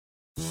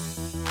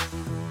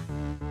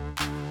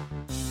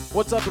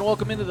What's up and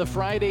welcome into the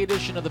Friday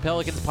edition of the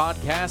Pelicans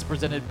podcast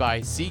presented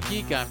by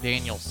SeatGeek. I'm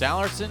Daniel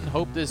Sallerson.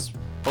 Hope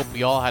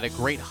we all had a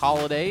great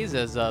holidays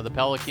as the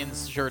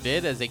Pelicans sure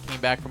did as they came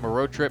back from a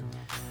road trip,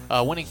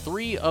 winning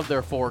 3 of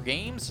their 4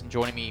 games.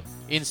 Joining me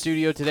in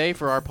studio today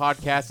for our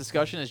podcast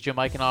discussion is Jim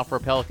Eichenhoff for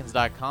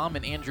Pelicans.com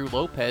and Andrew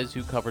Lopez,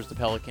 who covers the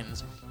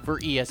Pelicans for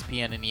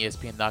ESPN and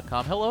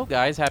ESPN.com. Hello,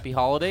 guys. Happy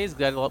holidays.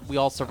 Glad we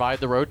all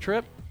survived the road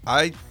trip.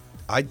 I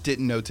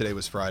didn't know today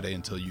was Friday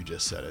until you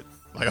just said it.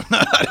 Like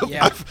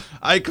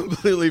I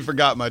completely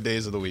forgot my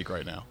days of the week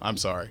right now. I'm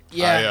sorry.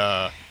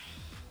 Yeah.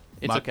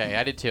 It's okay.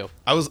 I did too.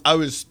 I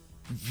was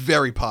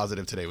very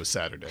positive today was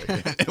Saturday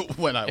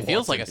when I. It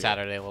feels like a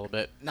Saturday a little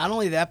bit. Not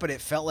only that, but it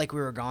felt like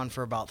we were gone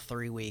for about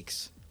 3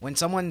 weeks. When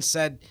someone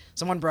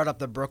brought up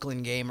the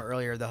Brooklyn game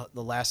earlier, the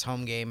last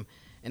home game,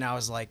 and I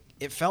was like,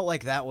 it felt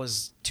like that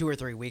was 2 or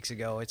 3 weeks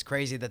ago. It's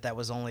crazy that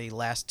was only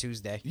last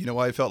Tuesday. You know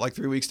why it felt like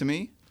 3 weeks to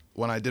me?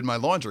 When I did my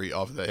laundry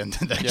off the end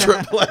of that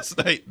trip last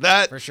night.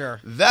 That for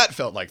sure. That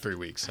felt like 3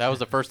 weeks. That was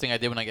the first thing I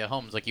did when I get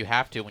home. It's like you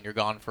have to when you're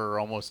gone for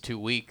almost 2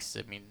 weeks.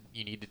 I mean,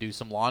 you need to do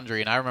some laundry.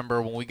 And I remember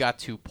when we got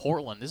to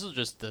Portland, this was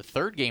just the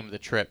 3rd game of the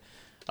trip.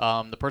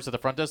 The person at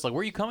the front desk was like,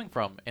 "Where are you coming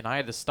from?" And I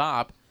had to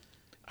stop.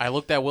 I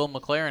looked at Will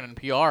McLaren in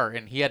PR,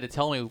 and he had to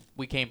tell me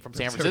we came from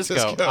San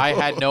Francisco. I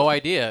had no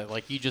idea.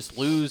 Like, you just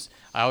lose.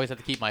 I always have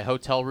to keep my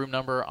hotel room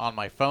number on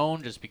my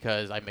phone just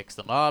because I mix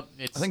them up.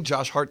 I think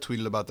Josh Hart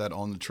tweeted about that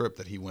on the trip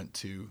that he went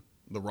to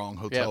the wrong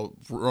hotel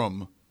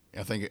room.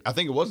 I think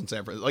it was in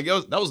San Francisco. Like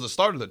that was the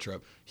start of the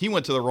trip. He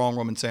went to the wrong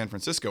room in San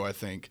Francisco, I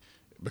think,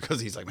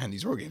 because he's like, man,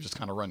 these road games just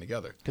kind of run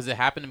together. Because it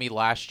happened to me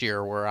last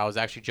year where I was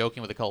actually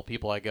joking with a couple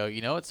people. I go,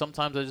 you know what?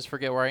 Sometimes I just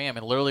forget where I am.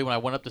 And literally when I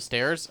went up the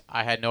stairs,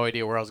 I had no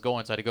idea where I was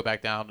going, so I had to go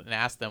back down and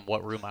ask them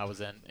what room I was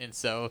in. And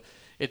so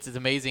it's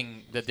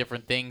amazing the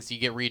different things you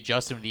get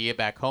readjusted when you get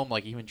back home,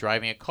 like even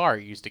driving a car.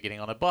 You're used to getting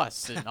on a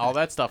bus and all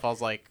that stuff. I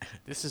was like,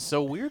 this is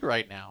so weird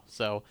right now.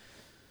 So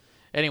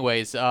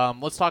anyways,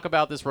 let's talk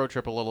about this road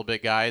trip a little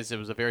bit, guys. It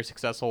was a very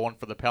successful one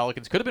for the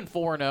Pelicans. Could have been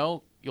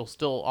 4-0. You'll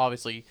still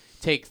obviously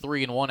take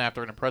 3-1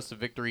 after an impressive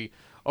victory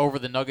over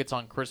the Nuggets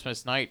on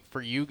Christmas night.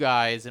 For you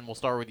guys, and we'll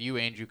start with you,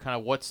 Andrew, kind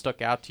of what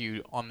stuck out to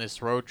you on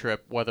this road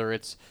trip, whether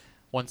it's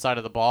one side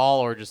of the ball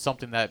or just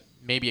something that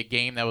maybe a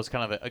game that was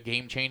kind of a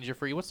game changer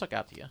for you. What stuck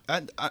out to you?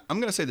 I'm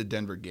going to say the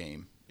Denver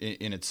game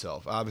in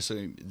itself.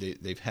 Obviously,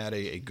 they've had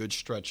a good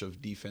stretch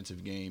of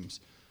defensive games,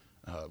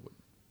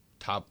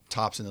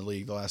 tops in the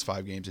league the last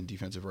 5 games in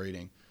defensive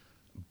rating.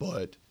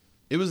 But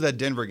it was that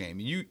Denver game.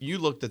 You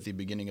looked at the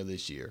beginning of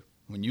this year,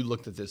 when you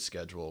looked at this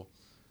schedule,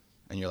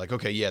 and you're like,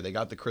 okay, yeah, they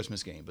got the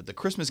Christmas game. But the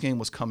Christmas game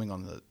was coming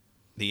on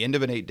the end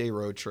of an 8-day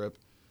road trip.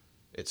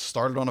 It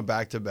started on a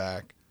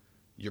back-to-back.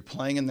 You're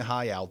playing in the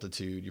high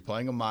altitude. You're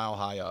playing a mile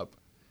high up.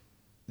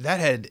 That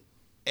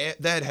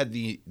had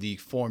the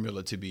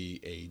formula to be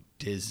a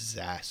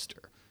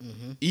disaster.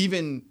 Mm-hmm.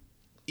 Even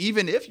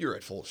if you're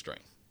at full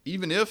strength,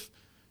 even if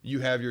you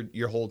have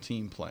your whole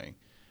team playing.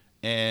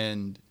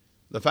 And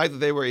the fact that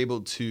they were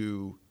able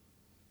to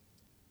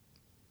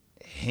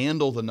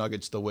handle the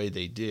Nuggets the way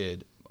they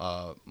did,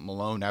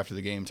 Malone after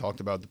the game talked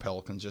about the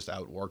Pelicans just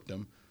outworked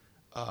them.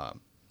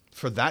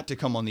 For that to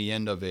come on the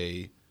end of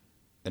an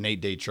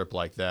 8-day trip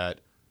like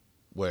that,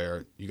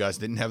 where you guys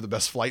didn't have the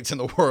best flights in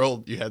the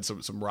world, you had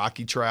some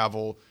rocky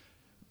travel,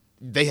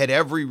 they had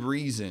every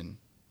reason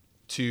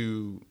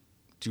to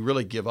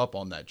really give up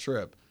on that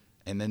trip.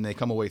 And then they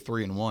come away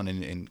 3-1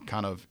 and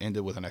kind of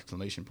ended with an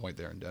exclamation point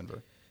there in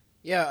Denver.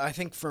 Yeah, I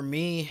think for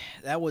me,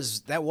 that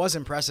was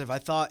impressive. I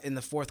thought in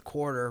the fourth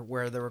quarter,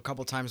 where there were a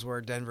couple times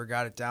where Denver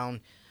got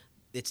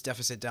its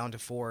deficit down to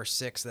 4 or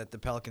 6, that the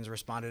Pelicans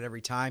responded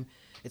every time.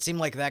 It seemed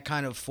like that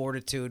kind of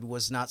fortitude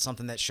was not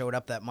something that showed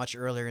up that much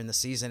earlier in the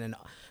season, and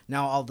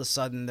now all of a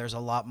sudden there's a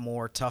lot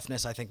more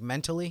toughness, I think,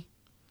 mentally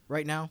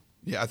right now.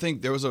 Yeah, I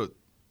think there was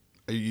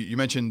you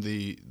mentioned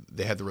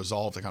they had the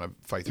resolve to kind of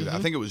fight through that. I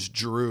think it was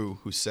Drew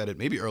who said it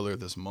maybe earlier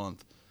this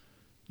month.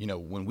 You know,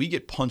 when we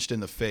get punched in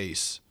the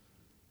face,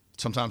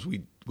 sometimes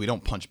we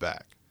don't punch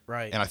back.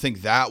 Right. And I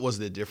think that was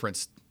the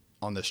difference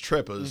on this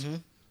trip is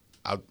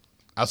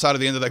outside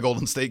of the end of that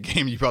Golden State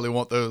game, you probably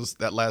want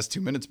that last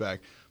 2 minutes back.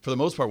 For the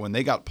most part, when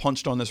they got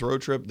punched on this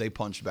road trip, they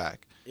punched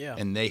back. Yeah.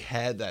 And they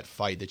had that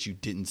fight that you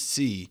didn't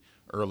see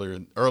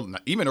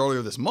even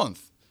earlier this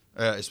month.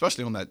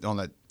 Especially on that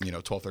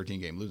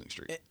 12-13 game losing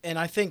streak. And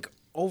I think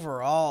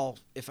overall,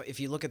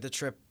 if you look at the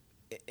trip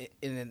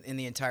in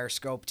the entire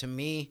scope, to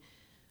me,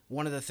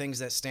 one of the things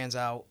that stands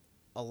out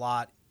a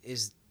lot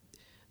is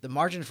the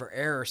margin for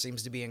error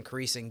seems to be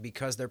increasing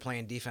because they're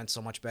playing defense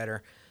so much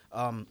better.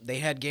 They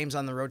had games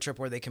on the road trip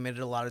where they committed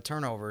a lot of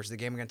turnovers. The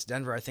game against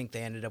Denver, I think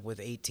they ended up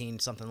with 18,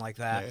 something like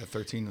that. Yeah,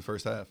 13 in the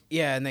first half.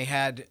 Yeah, and they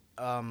had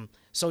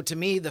so to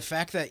me, the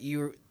fact that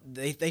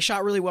they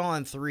shot really well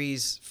on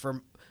threes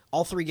for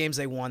all 3 games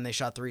they won, they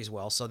shot threes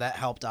well, so that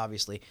helped,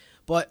 obviously.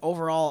 But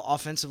overall,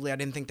 offensively, I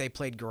didn't think they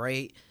played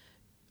great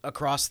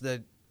across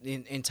the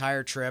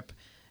entire trip,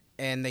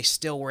 and they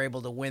still were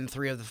able to win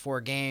 3 of the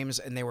 4 games,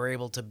 and they were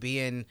able to be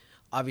in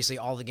obviously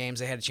all the games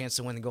they had a chance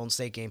to win the Golden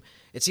State game.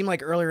 It seemed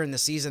like earlier in the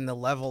season the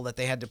level that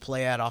they had to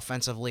play at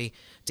offensively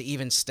to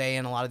even stay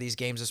in a lot of these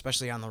games,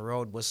 especially on the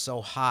road, was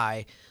so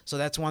high. So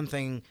that's one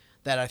thing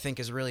that I think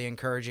is really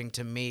encouraging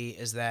to me,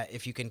 is that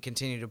if you can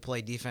continue to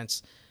play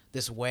defense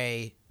this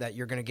way, that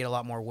you're going to get a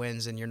lot more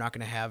wins, and you're not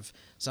going to have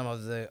some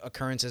of the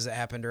occurrences that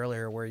happened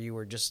earlier where you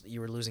were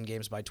losing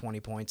games by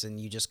 20 points and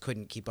you just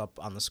couldn't keep up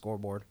on the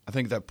scoreboard. I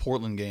think that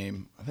Portland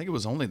game, they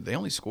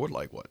only scored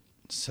like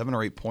 7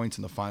 or 8 points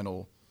in the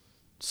final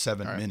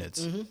 7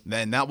 minutes. Mm-hmm.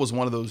 And that was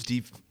one of those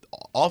deep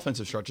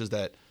offensive stretches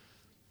that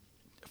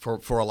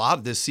for a lot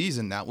of this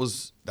season that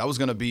was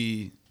going to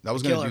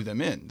do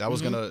them in. That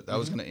was going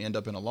to end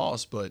up in a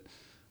loss, but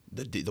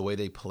the way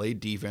they played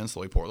defense, the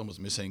way Portland was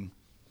missing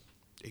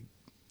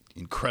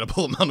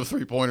incredible amount of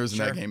three-pointers in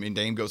that game. And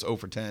Dame goes 0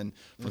 for 10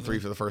 for 3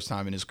 for the first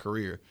time in his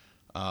career.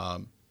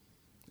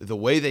 The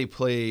way they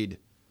played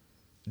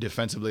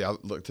defensively, I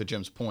look to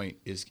Jim's point,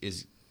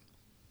 is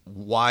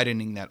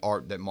widening that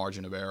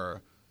margin of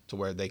error to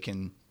where they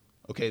can,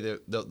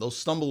 they'll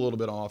stumble a little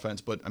bit on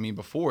offense, but I mean,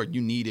 before you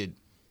needed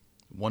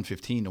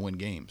 115 to win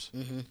games.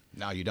 Mm-hmm.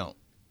 Now you don't.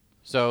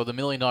 So the $1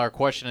 million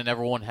question, and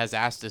everyone has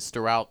asked this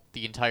throughout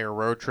the entire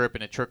road trip,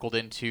 and it trickled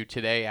into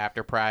today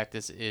after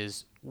practice,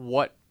 is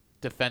what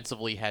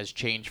defensively has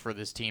changed for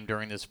this team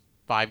during this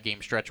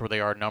 5-game stretch where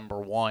they are number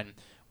one,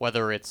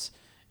 whether it's,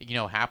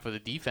 half of the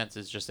defense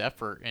is just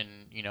effort.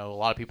 And, a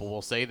lot of people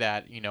will say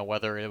that,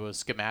 whether it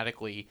was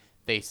schematically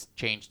they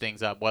changed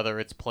things up, whether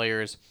it's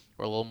players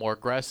were a little more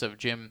aggressive.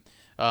 Jim,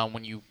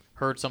 when you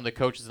heard some of the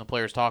coaches and the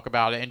players talk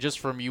about it, and just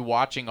from you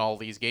watching all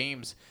these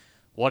games,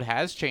 what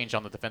has changed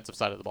on the defensive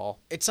side of the ball?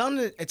 It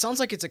sounds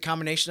like it's a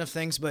combination of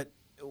things, but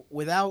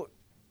without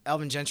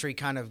Alvin Gentry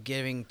kind of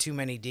giving too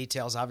many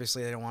details,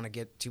 obviously they don't want to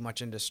get too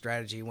much into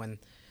strategy when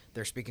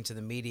they're speaking to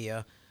the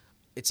media.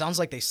 It sounds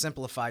like they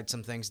simplified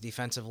some things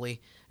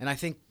defensively, and I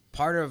think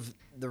part of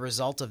the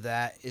result of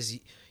that is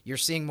you're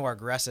seeing more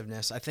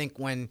aggressiveness. I think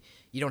when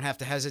you don't have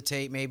to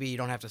hesitate, maybe you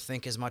don't have to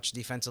think as much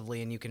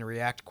defensively, and you can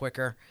react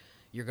quicker,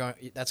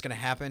 that's going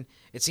to happen.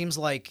 It seems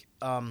like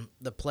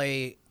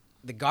the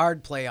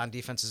guard play on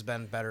defense has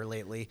been better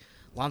lately.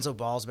 Lonzo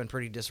Ball's been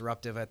pretty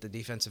disruptive at the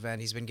defensive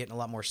end. He's been getting a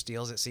lot more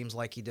steals. It seems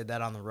like he did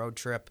that on the road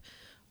trip.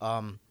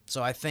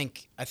 So I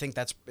think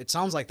it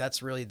sounds like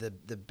that's really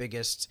the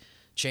biggest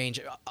change,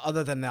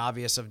 other than the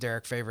obvious of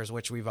Derek Favors,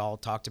 which we've all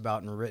talked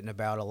about and written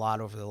about a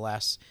lot over the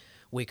last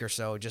week or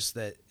so. Just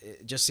that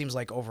it just seems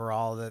like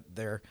overall that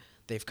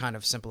they've kind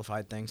of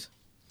simplified things.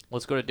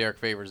 Let's go to Derek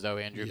Favors though,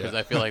 Andrew, because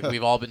I feel like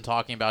we've all been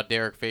talking about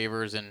Derek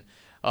Favors and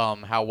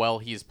how well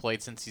he's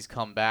played since he's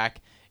come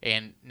back,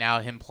 and now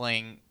him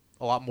playing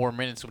a lot more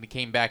minutes. When he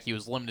came back, he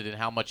was limited in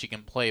how much he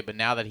can play, but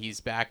now that he's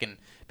back and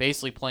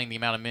basically playing the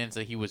amount of minutes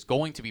that he was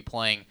going to be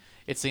playing,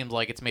 it seems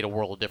like it's made a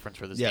world of difference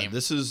for this team. Yeah,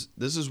 this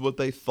is what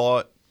they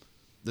thought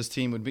this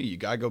team would be. You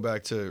got to go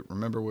back to,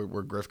 remember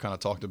where Griff kind of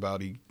talked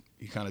about, he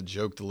kind of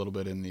joked a little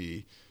bit in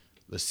the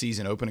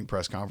season opening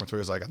press conference where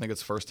he was like, I think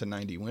it's first to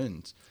 90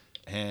 wins.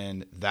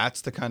 And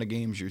that's the kind of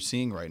games you're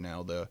seeing right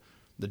now.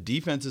 The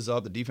defense is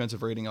up. The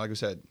defensive rating, like I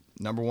said,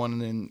 number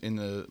one in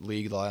the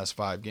league the last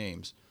 5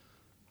 games.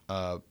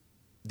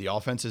 The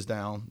offense is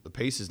down, the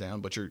pace is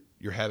down, but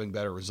you're having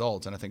better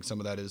results. And I think some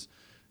of that is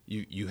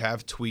you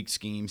have tweaked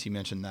schemes. He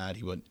mentioned that.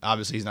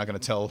 He's not going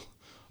to tell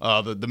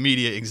the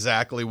media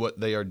exactly what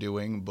they are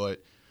doing,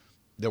 but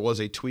there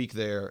was a tweak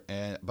there.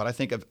 But I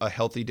think a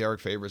healthy Derek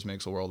Favors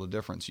makes a world of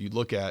difference. You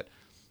look at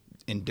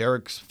in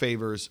Derek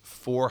Favors'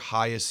 4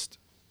 highest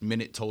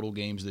minute total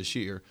games this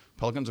year,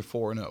 Pelicans are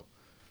 4-0.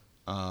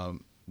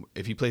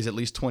 If he plays at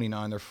least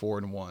 29, they're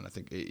 4-1. I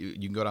think you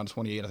can go down to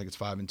 28. I think it's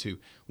 5-2.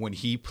 When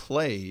he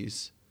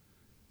plays,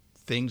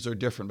 things are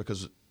different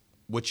because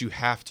what you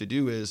have to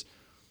do is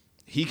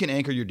he can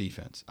anchor your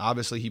defense.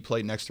 Obviously, he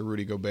played next to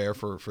Rudy Gobert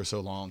for so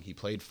long. He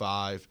played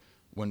 5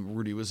 when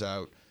Rudy was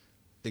out.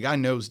 The guy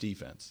knows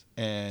defense,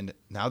 and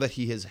now that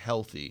he is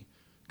healthy,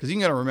 because you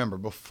got to remember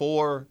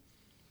before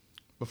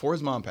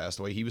his mom passed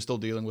away, he was still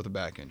dealing with a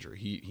back injury.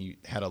 He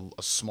had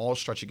a small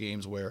stretch of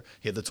games where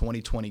he had the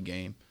 2020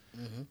 game.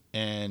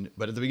 Mm-hmm.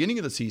 But at the beginning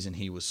of the season,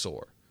 he was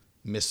sore,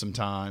 missed some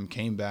time,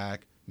 came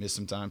back, missed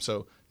some time.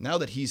 So now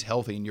that he's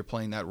healthy and you're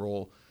playing that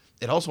role,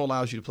 it also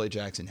allows you to play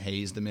Jackson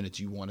Hayes the minutes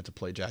you wanted to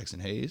play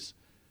Jackson Hayes,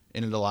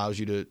 and it allows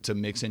you to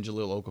mix in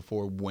Jahlil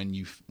Okafor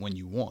when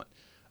you want.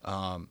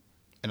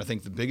 And I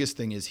think the biggest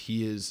thing is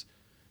he's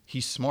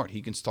smart.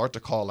 He can start to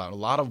call out. A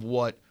lot of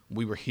what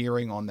we were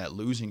hearing on that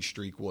losing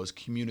streak was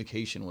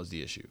communication was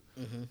the issue,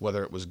 mm-hmm.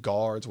 whether it was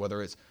guards,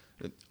 whether it's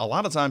a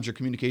lot of times your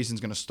communication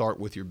is going to start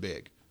with your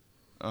big.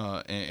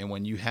 And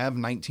when you have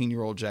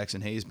 19-year-old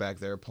Jackson Hayes back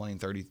there playing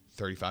 30,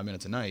 35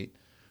 minutes a night,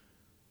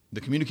 the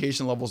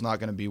communication level is not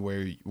going to be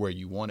where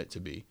you want it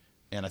to be.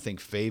 And I think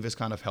Fave has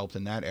kind of helped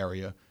in that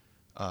area.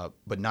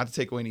 But not to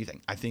take away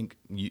anything. I think,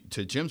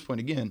 to Jim's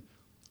point again,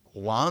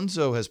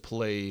 Lonzo has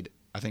played,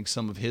 I think,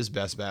 some of his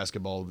best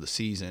basketball of the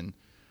season.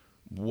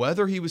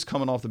 Whether he was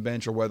coming off the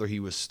bench or whether he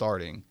was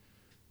starting,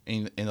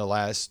 in the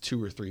last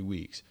 2 or 3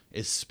 weeks,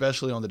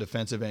 especially on the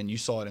defensive end. You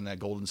saw it in that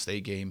Golden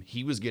State game.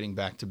 He was getting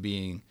back to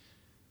being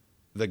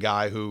the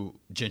guy who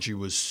Gentry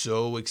was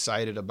so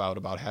excited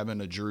about having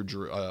a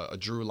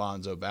Drew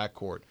Lonzo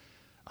backcourt.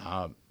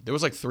 There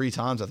was like 3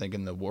 times, I think,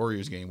 in the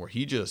Warriors game where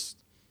he just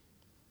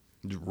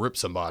ripped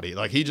somebody.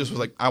 Like, he just was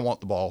like, I want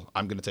the ball.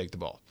 I'm going to take the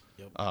ball.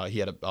 Yep. He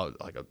had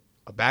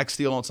a back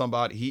steal on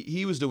somebody.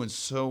 He was doing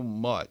so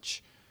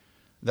much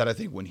that I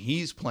think when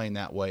he's playing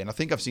that way, and I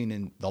think I've seen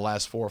in the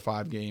last 4 or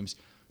 5 games,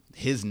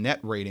 his net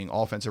rating,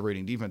 offensive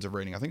rating, defensive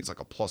rating, I think it's like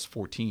a plus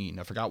 14.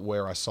 I forgot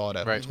where I saw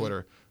that on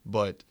Twitter.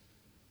 But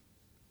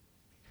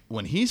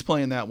when he's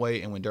playing that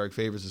way and when Derek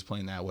Favors is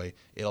playing that way,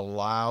 it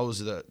allows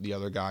the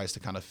other guys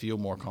to kind of feel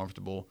more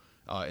comfortable.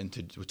 And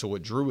to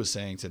what Drew was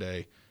saying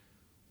today,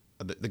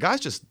 the guys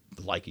just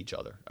like each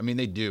other. I mean,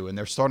 they do, and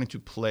they're starting to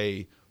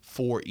play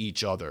for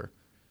each other,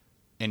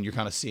 and you're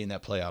kind of seeing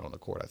that play out on the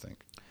court, I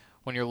think.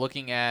 When you're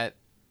looking at,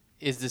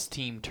 is this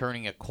team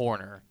turning a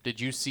corner,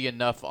 did you see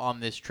enough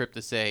on this trip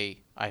to say,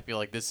 I feel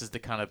like this is the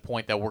kind of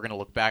point that we're going to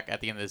look back at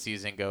the end of the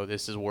season and go,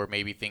 this is where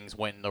maybe things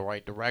went in the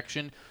right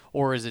direction?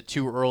 Or is it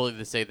too early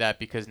to say that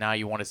because now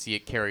you want to see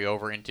it carry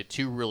over into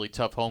 2 really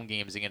tough home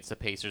games against the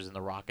Pacers and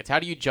the Rockets? How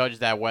do you judge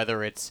that,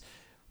 whether it's,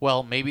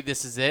 well, maybe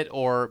this is it,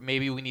 or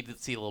maybe we need to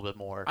see a little bit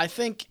more? I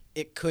think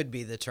it could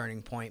be the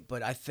turning point,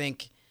 but I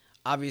think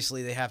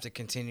obviously they have to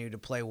continue to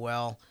play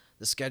well.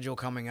 The schedule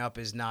coming up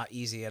is not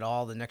easy at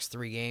all. The next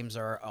 3 games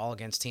are all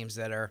against teams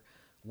that are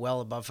well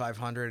above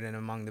 500 and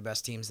among the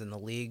best teams in the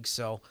league.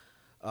 So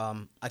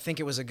I think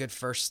it was a good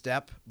first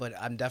step, but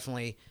I'm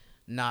definitely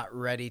not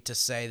ready to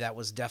say that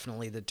was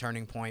definitely the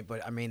turning point.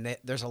 But, I mean,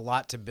 there's a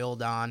lot to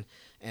build on.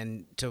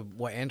 And to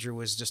what Andrew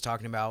was just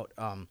talking about,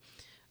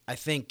 I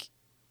think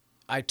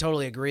I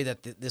totally agree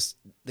that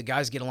the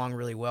guys get along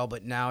really well,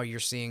 but now you're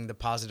seeing the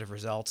positive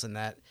results, and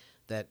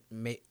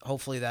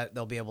hopefully that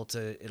they'll be able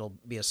to, it'll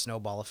be a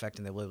snowball effect,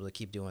 and they'll be able to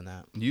keep doing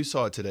that. You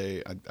saw it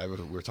today. We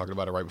were talking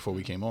about it right before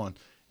we came on.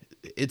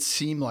 It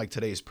seemed like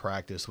today's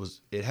practice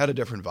it had a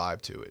different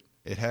vibe to it.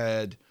 It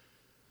had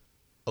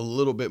a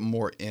little bit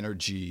more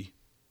energy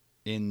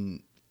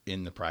in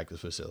the practice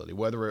facility,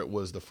 whether it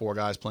was the 4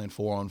 guys playing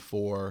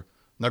 4-on-4.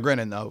 Now,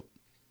 granted, no,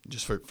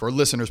 just for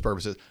listeners'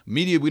 purposes,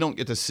 media, we don't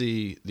get to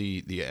see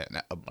the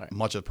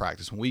much of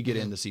practice. When we get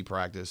in to see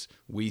practice,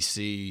 we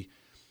see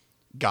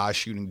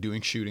guys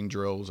doing shooting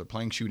drills or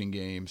playing shooting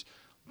games.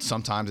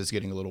 Sometimes it's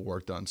getting a little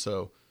work done.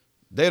 So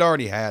they'd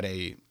already had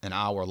an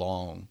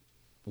hour-long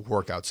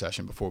workout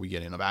session before we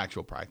get in of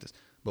actual practice.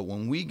 But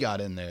when we got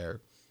in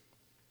there,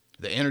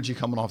 the energy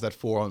coming off that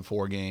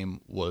 4-on-4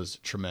 game was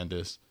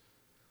tremendous.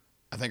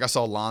 I think I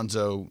saw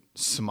Lonzo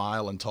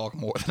smile and talk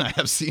more than I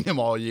have seen him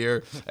all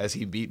year as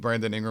he beat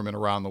Brandon Ingram and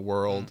around the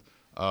world.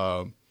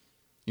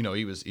 He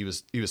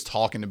was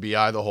talking to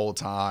BI the whole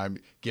time,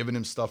 giving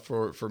him stuff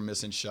for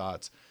missing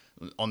shots.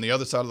 On the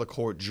other side of the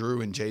court,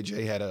 Drew and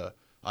JJ had a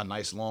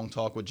nice long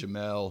talk with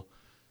Jamel,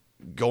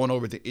 going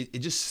over it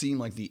just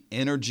seemed like the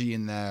energy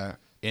in there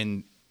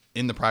in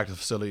the practice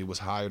facility was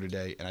higher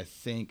today. And I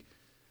think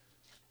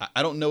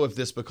I don't know if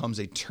this becomes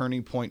a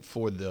turning point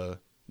for the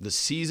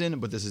season,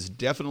 but this is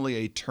definitely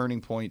a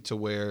turning point to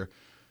where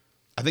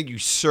I think you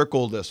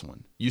circle this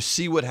one. You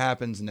see what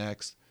happens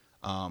next.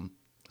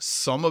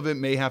 Some of it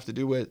may have to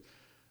do with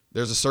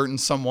there's a certain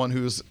someone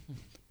who's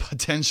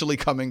potentially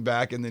coming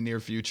back in the near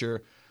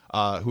future,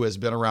 who has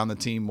been around the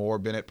team more,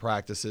 been at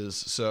practices.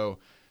 So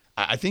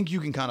I think you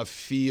can kind of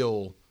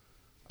feel,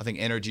 I think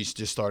energy's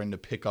just starting to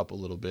pick up a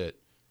little bit.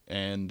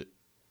 And,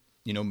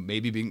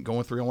 maybe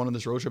going 3-on-1 on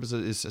this road trip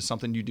is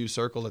something you do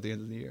circle at the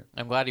end of the year.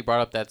 I'm glad he brought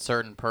up that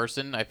certain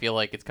person. I feel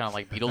like it's kind of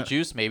like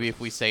Beetlejuice. Maybe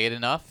if we say it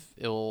enough,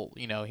 he'll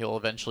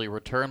eventually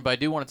return. But I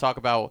do want to talk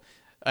about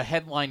a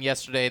headline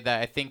yesterday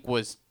that I think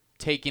was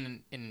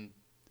taken in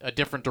a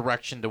different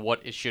direction to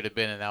what it should have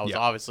been. And that was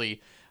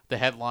obviously the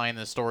headline,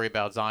 the story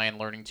about Zion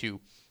learning to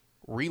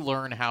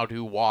relearn how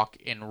to walk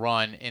and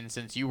run. And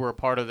since you were a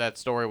part of that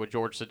story with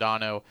George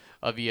Sedano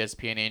of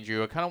ESPN,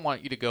 Andrew, I kind of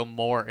want you to go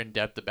more in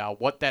depth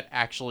about what that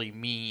actually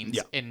means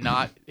and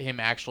not him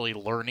actually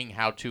learning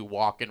how to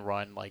walk and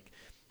run like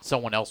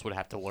someone else would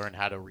have to learn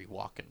how to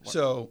re-walk and run.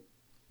 So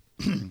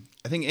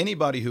I think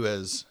anybody who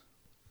has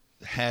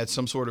had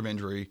some sort of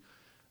injury,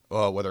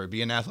 whether it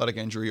be an athletic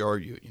injury or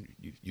you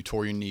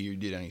tore your knee, you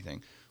did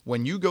anything,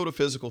 when you go to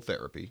physical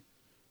therapy,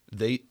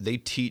 they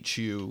teach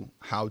you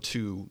how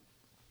to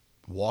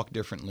walk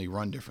differently,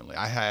 run differently.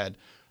 I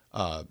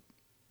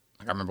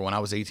remember when I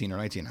was 18 or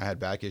 19, I had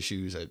back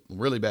issues,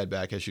 really bad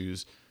back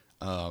issues,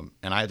 and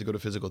I had to go to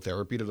physical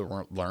therapy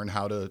to learn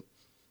how to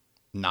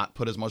not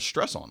put as much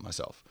stress on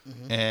myself.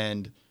 Mm-hmm.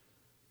 And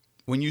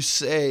when you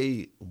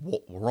say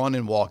run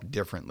and walk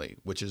differently,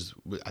 which is,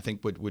 I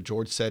think, what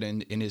George said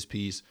in his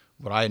piece,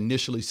 what I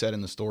initially said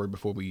in the story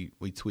before we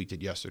tweaked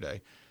it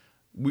yesterday,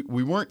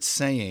 we weren't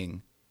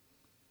saying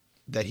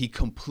that he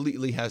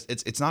completely has.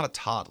 It's not a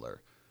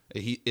toddler.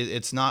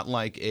 It's not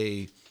like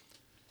a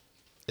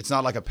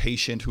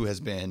patient who has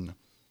been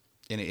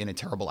in a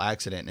terrible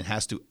accident and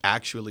has to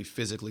actually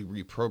physically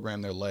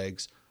reprogram their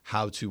legs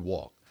how to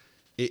walk.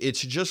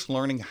 It's just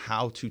learning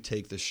how to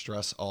take the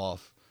stress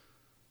off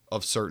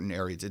of certain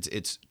areas.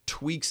 It's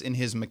tweaks in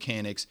his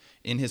mechanics,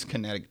 in his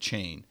kinetic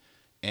chain.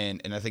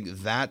 And I think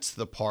that's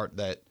the part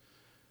that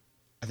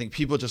I think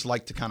people just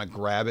like to kind of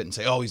grab it and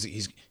say, "Oh,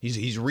 he's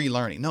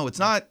relearning." No, it's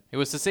not. It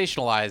was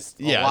sensationalized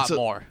a lot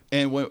more.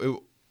 And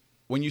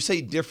when you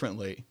say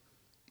differently,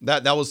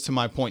 that was to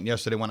my point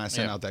yesterday when I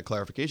sent out that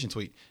clarification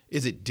tweet.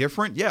 Is it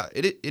different? Yeah,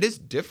 it is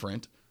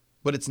different,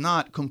 but it's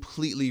not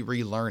completely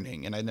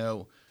relearning. And I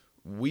know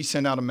we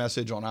send out a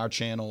message on our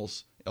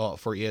channels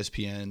for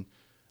ESPN.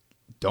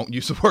 Don't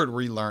use the word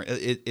relearn.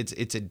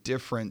 It's a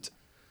different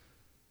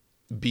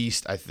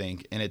beast, I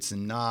think, and it's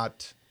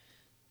not.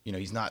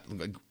 He's not.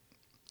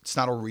 It's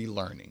not a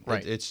relearning.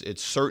 Right.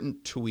 It's certain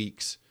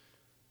tweaks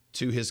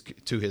to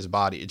his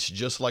body. It's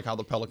just like how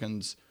the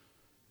Pelicans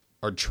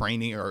are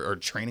training or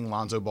training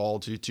Lonzo Ball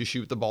to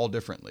shoot the ball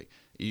differently.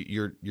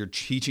 You're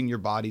teaching your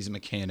body's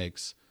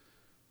mechanics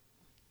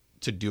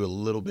to do a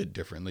little bit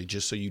differently,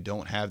 just so you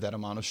don't have that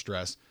amount of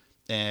stress.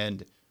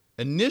 And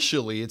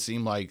initially, it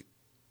seemed like,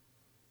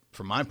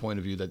 from my point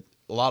of view, that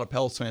a lot of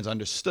Pelicans fans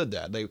understood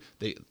that. They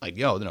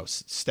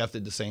Steph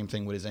did the same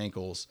thing with his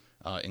ankles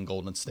in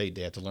Golden State.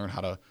 They had to learn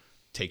how to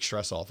take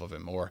stress off of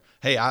him. Or,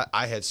 hey,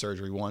 I had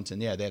surgery once,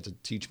 and they had to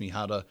teach me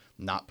how to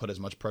not put as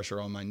much pressure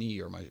on my knee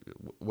or my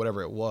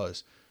whatever it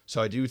was.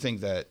 So I do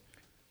think that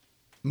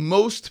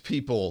most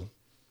people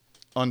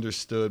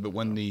understood, but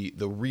when the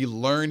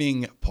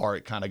relearning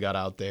part kind of got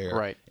out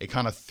there, it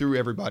kind of threw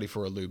everybody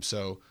for a loop.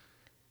 So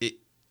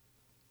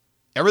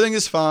everything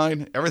is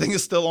fine. Everything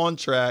is still on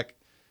track.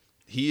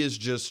 He is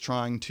just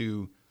trying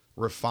to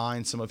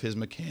refine some of his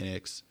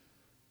mechanics.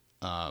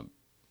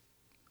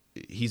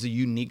 He's a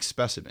unique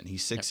specimen.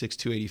 He's 6'6",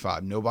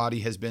 285.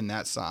 Nobody has been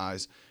that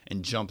size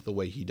and jumped the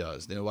way he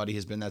does. Nobody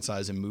has been that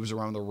size and moves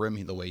around the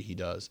rim the way he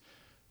does.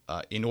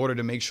 In order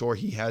to make sure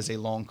he has a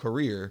long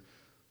career,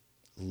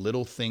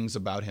 little things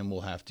about him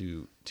will have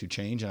to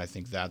change, and I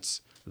think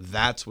that's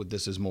what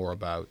this is more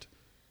about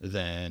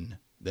than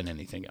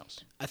anything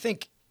else. I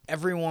think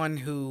everyone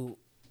who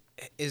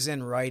is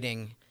in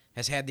writing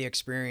has had the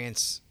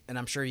experience, and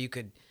I'm sure you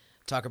could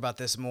talk about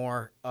this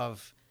more,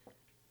 of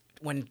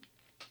when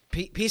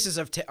pieces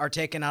are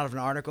taken out of an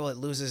article,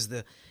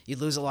 you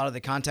lose a lot of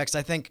the context.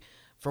 I think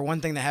for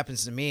one thing that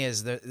happens to me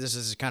is that this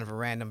is kind of a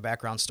random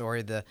background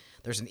story.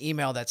 There's an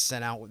email that's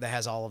sent out that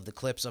has all of the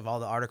clips of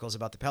all the articles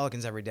about the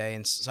Pelicans every day,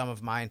 and some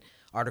of mine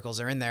articles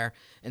are in there.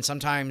 And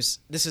sometimes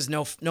this is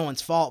no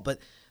one's fault, but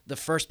the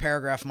first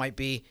paragraph might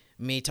be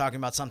me talking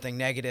about something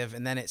negative,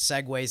 and then it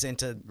segues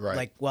into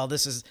like, well,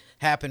 this has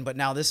happened, but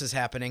now this is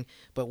happening.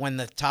 But when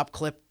the top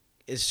clip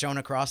is shown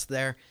across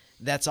there,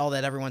 that's all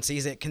that everyone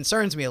sees. It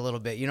concerns me a little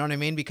bit, you know what I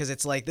mean? Because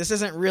it's like, this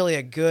isn't really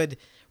a good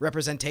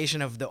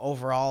representation of the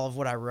overall of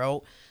what I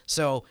wrote.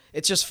 So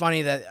it's just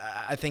funny that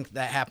I think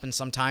that happens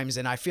sometimes,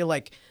 and I feel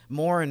like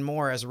more and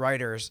more as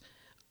writers,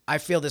 I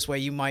feel this way.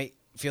 You might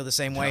feel the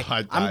same way.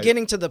 I'm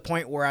getting to the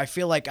point where I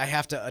feel like I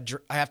have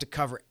to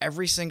cover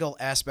every single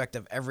aspect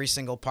of every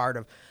single part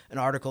of an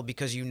article,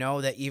 because you know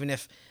that even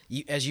if,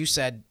 as you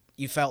said,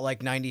 you felt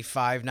like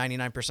 95,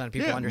 99% of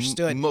people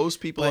understood.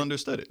 Most people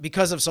understood it.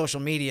 Because of social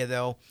media,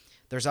 though,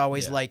 there's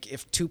always like,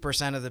 if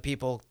 2% of the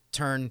people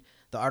turn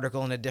the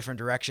article in a different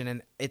direction.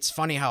 And it's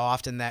funny how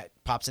often that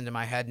pops into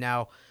my head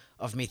now,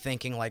 of me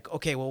thinking like,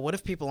 okay, well, what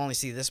if people only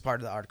see this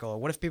part of the article? Or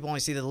what if people only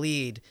see the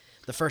lead,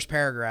 the first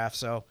paragraph?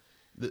 So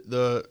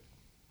the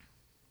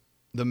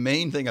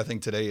main thing I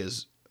think today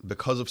is,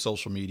 because of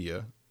social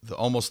media,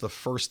 almost the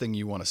first thing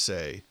you want to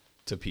say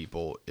to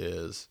people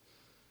is,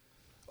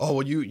 oh,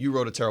 well, you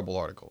wrote a terrible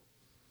article,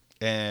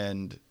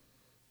 and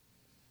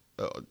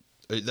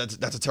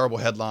that's a terrible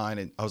headline.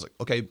 And I was like,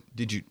 okay,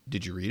 did you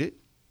read it?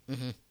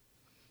 Mm-hmm.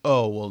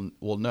 Oh,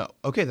 well, no.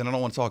 Okay, then I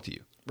don't want to talk to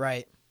you.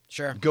 Right.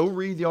 Sure. Go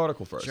read the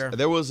article first. Sure.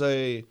 It was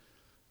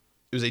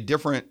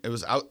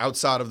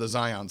outside of the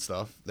Zion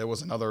stuff. There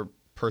was another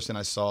person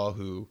I saw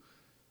who,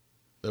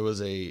 there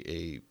was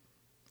a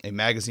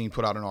magazine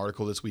put out an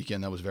article this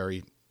weekend that was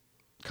very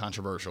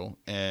controversial,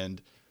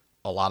 and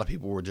a lot of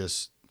people were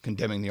just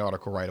condemning the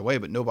article right away,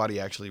 but nobody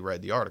actually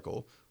read the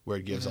article, where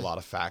it gives a lot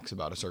of facts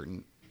about a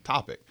certain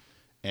topic.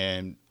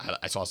 And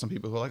I saw some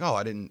people who were like, oh,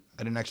 I didn't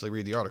actually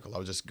read the article. I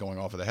was just going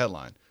off of the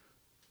headline.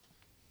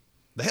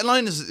 The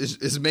headline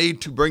is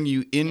made to bring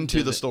you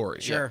into the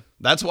story. Sure.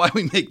 That's why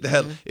we make the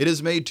headline. Mm-hmm. It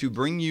is made to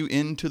bring you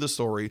into the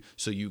story,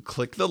 so you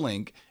click the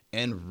link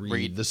and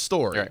read the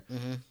story. Right.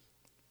 Mm-hmm.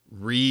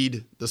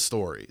 Read the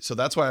story. So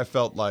that's why I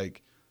felt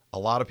like a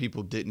lot of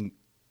people didn't.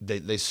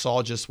 They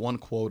saw just one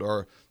quote,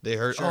 or they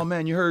heard, oh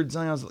man, you heard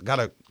Zion's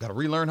gotta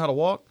relearn how to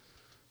walk.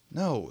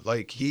 No,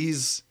 like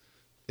it's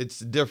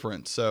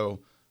different.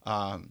 So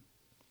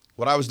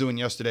what I was doing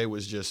yesterday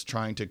was just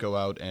trying to go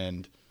out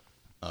and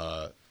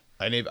I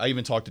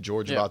even talked to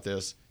George about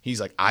this. He's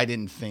like, I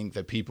didn't think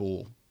that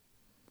people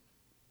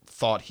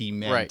thought he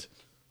meant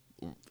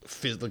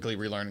physically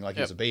relearning like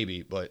he was a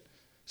baby, but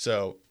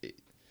so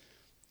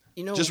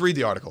just read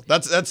the article.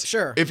 That's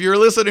sure. If you're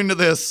listening to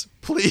this,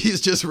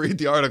 please just read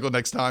the article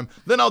next time.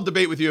 Then I'll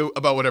debate with you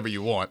about whatever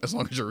you want, as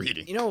long as you're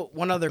reading.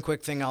 One other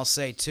quick thing I'll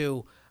say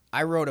too.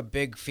 I wrote a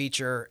big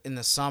feature in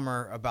the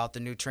summer about the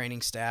new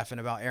training staff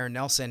and about Aaron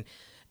Nelson,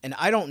 and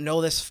I don't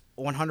know this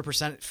 100%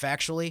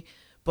 factually,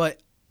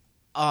 but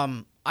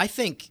I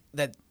think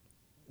that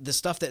the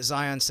stuff that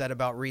Zion said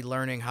about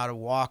relearning how to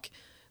walk,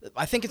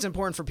 I think it's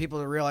important for people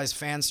to realize,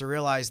 fans to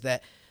realize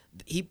that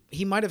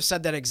he might have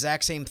said that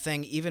exact same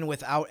thing even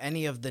without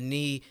any of the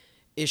knee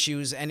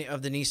issues, any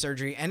of the knee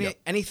surgery,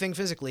 anything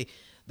physically.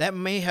 That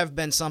may have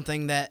been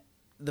something that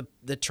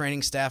the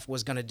training staff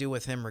was going to do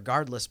with him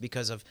regardless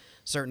because of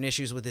certain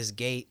issues with his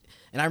gait.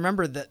 And I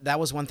remember that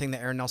was one thing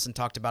that Aaron Nelson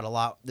talked about a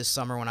lot this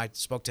summer when I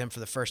spoke to him for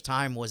the first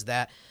time, was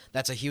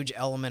that's a huge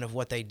element of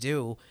what they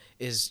do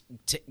is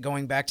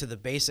going back to the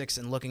basics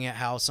and looking at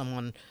how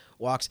someone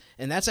walks.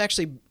 And that's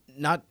actually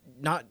not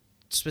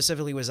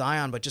specifically with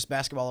Zion, but just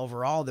basketball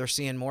overall. They're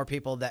seeing more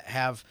people that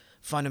have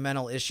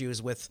fundamental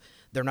issues with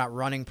they're not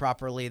running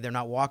properly, they're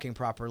not walking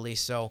properly.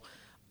 So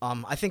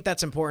I think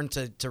that's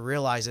important to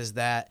realize, is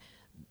that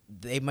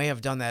they may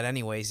have done that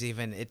anyways.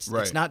 Even it's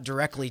not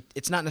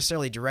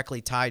necessarily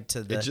directly tied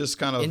to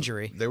the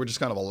injury. They were just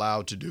kind of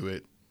allowed to do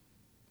it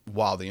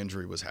while the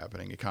injury was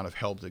happening. It kind of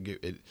helped to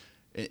get it.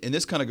 And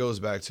this kind of goes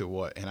back to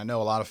what, and I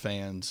know a lot of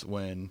fans,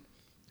 when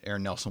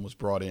Aaron Nelson was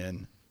brought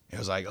in, it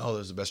was like, oh,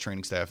 there's the best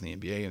training staff in the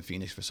NBA in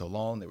Phoenix for so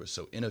long. They were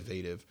so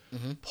innovative.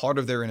 Mm-hmm. Part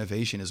of their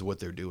innovation is what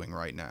they're doing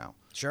right now.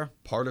 Sure.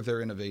 Part of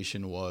their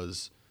innovation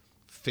was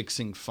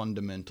fixing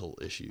fundamental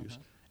issues.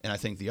 Mm-hmm. And I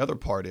think the other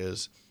part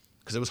is,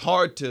 because it was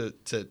hard to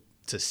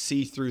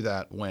see through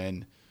that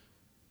when,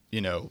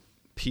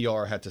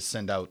 PR had to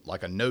send out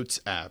like a notes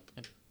app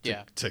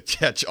to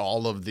catch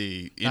all of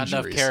the injuries.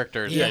 Not enough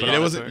characters. Yeah, it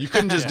wasn't. You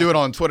couldn't just do it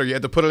on Twitter. You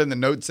had to put it in the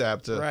notes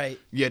app to.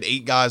 You had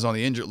 8 guys on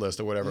the injured list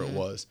or whatever it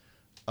was.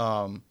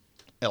 And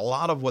a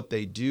lot of what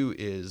they do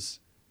is,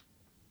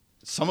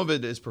 some of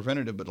it is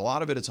preventative, but a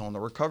lot of it is on the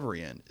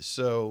recovery end.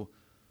 So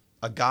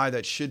a guy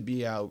that should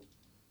be out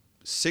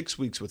 6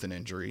 weeks with an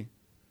injury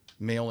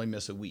may only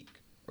miss a week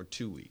or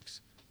 2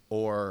 weeks.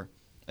 And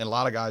a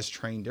lot of guys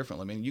train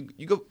differently. I mean,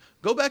 you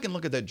go back and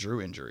look at that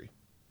Drew injury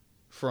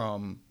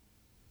from,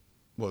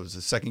 what was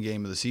the second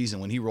game of the season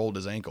when he rolled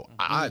his ankle.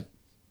 Mm-hmm.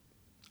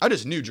 I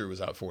just knew Drew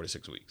was out 4 to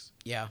 6 weeks.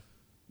 Yeah.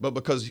 But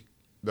because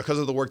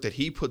of the work that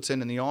he puts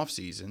in the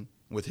offseason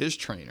with his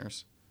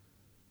trainers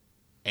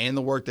and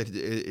the work that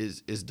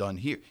is done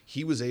here,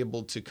 he was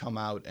able to come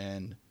out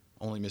and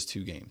only miss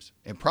 2 games.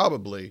 And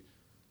probably,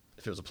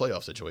 if it was a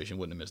playoff situation,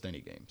 wouldn't have missed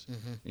any games.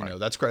 Mm-hmm.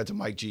 That's credit to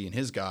Mike G and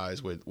his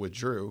guys with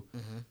Drew.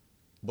 Mm-hmm.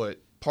 But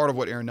part of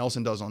what Aaron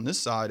Nelson does on this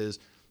side is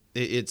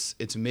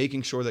it's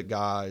making sure that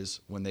guys,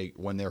 when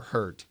they're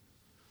hurt,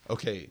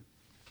 okay,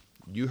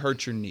 you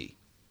hurt your knee,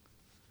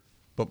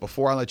 but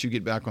before I let you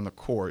get back on the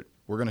court,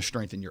 we're going to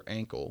strengthen your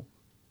ankle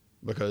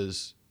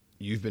because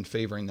you've been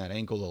favoring that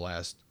ankle the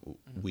last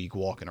week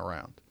walking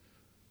around.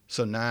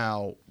 So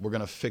now we're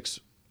going to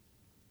fix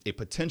a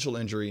potential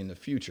injury in the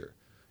future.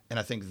 And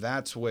I think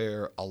that's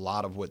where a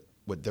lot of what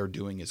they're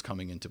doing is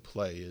coming into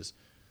play is,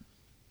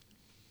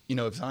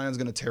 if Zion's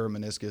going to tear a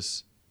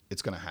meniscus,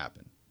 it's going to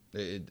happen.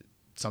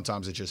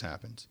 Sometimes it just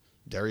happens.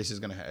 Darius is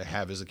going to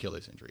have his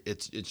Achilles injury.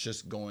 It's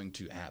just going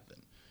to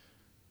happen.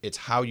 It's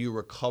how you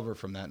recover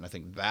from that. And I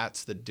think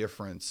that's the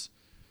difference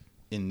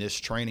in this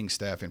training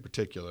staff in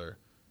particular.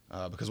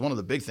 Because one of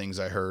the big things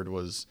I heard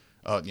was,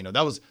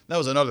 that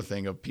was another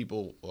thing of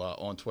people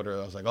on Twitter.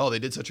 I was like, oh, they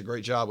did such a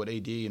great job with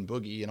AD and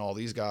Boogie and all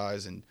these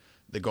guys. And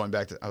they're going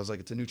back to, I was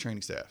like, it's a new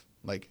training staff.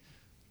 Like,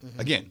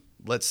 again,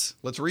 let's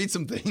read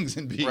some things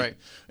and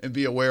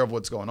be aware of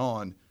what's going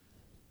on.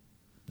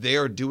 They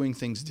are doing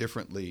things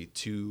differently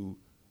to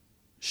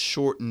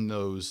shorten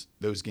those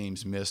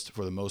games missed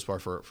for the most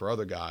part for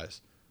other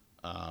guys,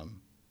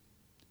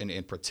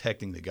 and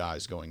protecting the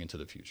guys going into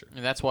the future.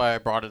 And that's why I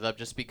brought it up,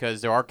 just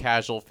because there are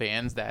casual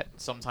fans that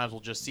sometimes will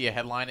just see a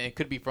headline, and it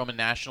could be from a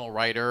national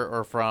writer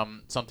or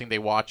from something they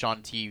watch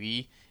on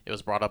TV. It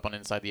was brought up on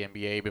Inside the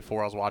NBA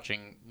before I was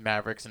watching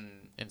Mavericks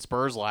and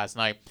Spurs last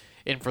night.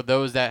 And for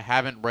those that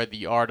haven't read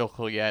the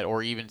article yet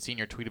or even seen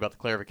your tweet about the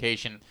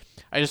clarification,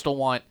 I just don't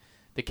want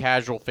the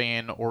casual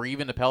fan or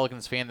even the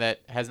Pelicans fan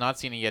that has not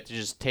seen it yet to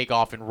just take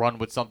off and run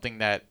with something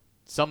that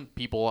some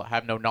people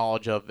have no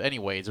knowledge of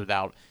anyways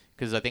without,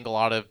 because I think a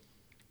lot of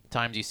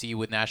times you see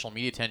with national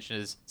media attention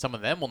is some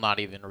of them will not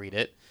even read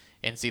it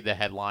and see the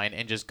headline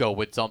and just go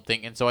with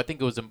something. And so I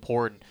think it was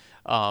important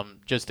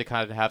just to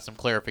kind of have some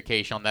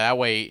clarification on that. That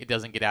way it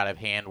doesn't get out of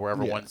hand where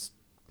everyone's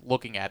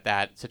looking at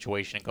that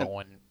situation and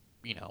going,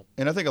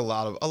 And I think a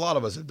lot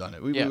of us have done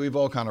it. We've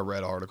all kind of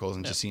read articles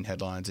and just seen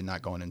headlines and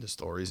not going into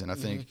stories. And I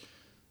think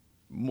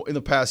in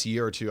the past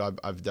year or two,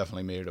 I've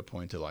definitely made it a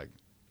point to like,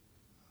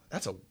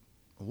 that's a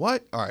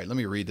what? All right, let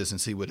me read this and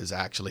see what is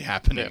actually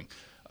happening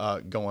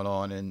going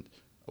on. And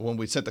when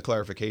we sent the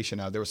clarification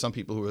out, there were some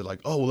people who were like,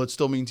 oh, well, it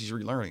still means he's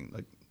relearning.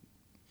 Like,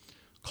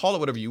 call it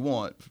whatever you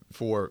want.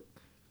 For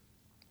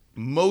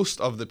most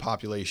of the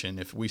population,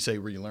 if we say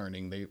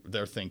relearning,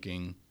 they're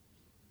thinking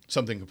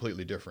something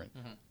completely different.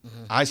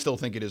 I still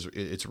think it's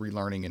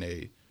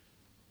relearning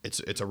it's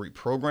a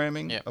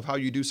reprogramming of how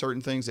you do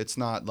certain things. It's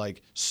not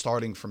like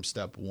starting from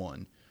step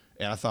one.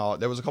 And I thought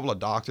there was a couple of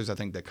doctors, I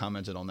think, that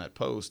commented on that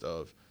post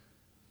of,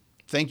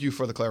 thank you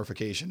for the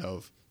clarification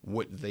of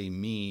what they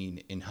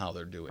mean in how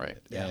they're doing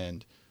it. Yeah.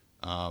 And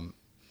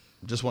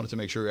just wanted to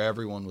make sure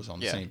everyone was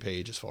on the same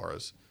page as far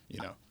as,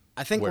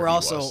 I think where we're he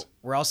also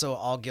was.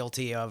 all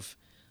guilty of.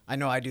 I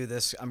know I do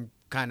this. I'm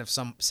kind of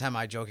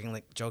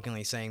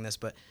semi-jokingly saying this,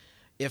 but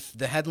if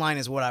the headline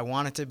is what I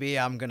want it to be,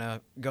 I'm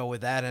gonna go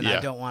with that, and I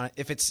don't want to.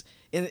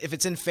 If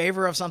it's in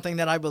favor of something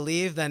that I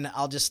believe, then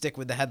I'll just stick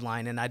with the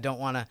headline, and I don't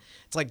want to.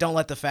 It's like, don't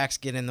let the facts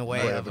get in the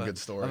way of a good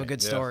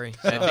story.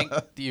 And I think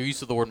the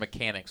use of the word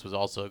mechanics was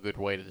also a good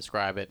way to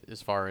describe it,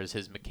 as far as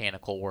his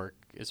mechanical work,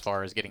 as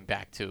far as getting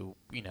back to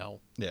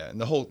Yeah, and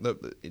the whole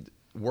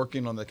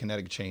working on the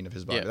kinetic chain of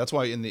his body. That's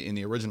why in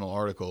the original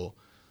article,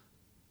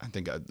 I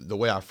think the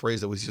way I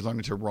phrased it was he's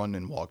learning to run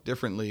and walk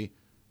differently,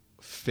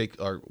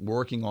 or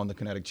working on the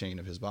kinetic chain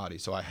of his body.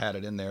 So I had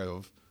it in there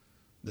of,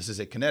 this is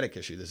a kinetic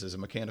issue, this is a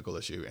mechanical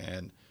issue,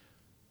 and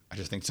I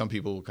just think some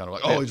people kind of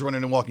like, he's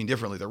running and walking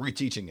differently, they're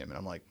reteaching him, and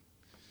I'm like,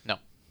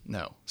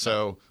 no.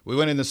 So we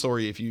went in the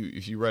story. If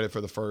you read it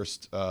for the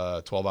first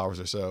 12 hours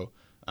or so,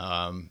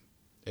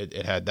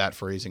 it had that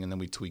phrasing, and then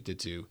we tweaked it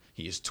to,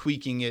 he is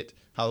tweaking it,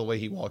 how the way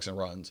he walks and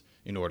runs,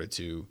 in order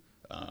to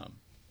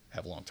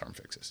have long-term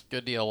fixes.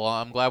 Good deal. Well,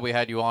 I'm glad we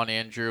had you on,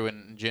 Andrew,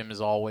 and Jim,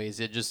 as always.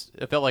 It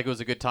felt like it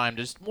was a good time.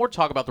 Just more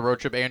talk about the road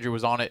trip. Andrew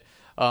was on it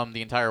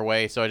the entire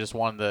way, so I just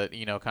wanted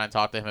to, kind of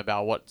talk to him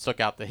about what stuck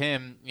out to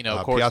him.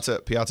 Of course,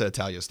 Piazza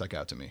Italia stuck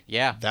out to me.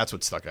 Yeah, that's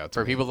what stuck out to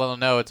me. For people that don't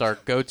know, it's our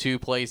go-to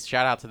place.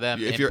 Shout out to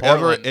them. If you're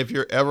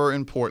ever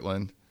in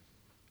Portland,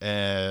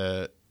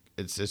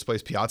 it's this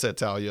place, Piazza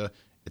Italia.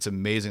 It's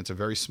amazing. It's a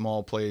very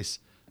small place.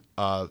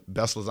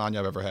 Best lasagna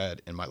I've ever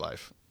had in my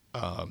life.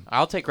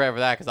 I'll take credit for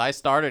that, because I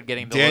started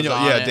getting the Daniel,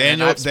 lasagna,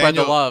 and I've spread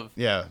the love.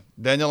 Yeah,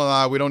 Daniel and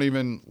I, we don't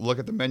even look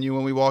at the menu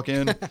when we walk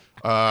in.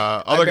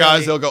 Other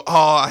guys, they'll go,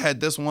 I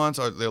had this once,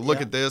 or they'll look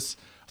at this.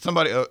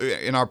 Somebody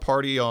in our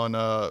party on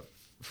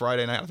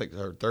Friday night, I think,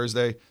 or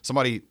Thursday,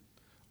 somebody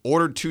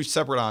ordered two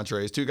separate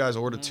entrees. Two guys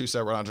ordered two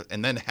separate entrees,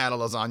 and then had a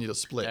lasagna to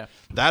split. Yeah.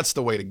 That's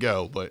the way to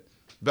go. But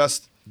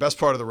best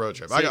part of the road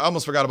trip. I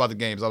almost forgot about the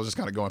games. I was just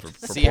kind of going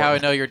for See how I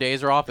know your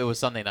days are off? It was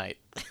Sunday night.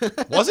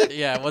 Was it?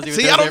 Yeah, it wasn't even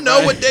See, Thursday I don't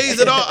know what days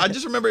at all. I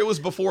just remember it was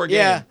before a game.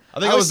 Yeah, I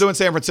think I was doing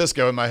San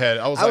Francisco in my head.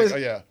 I was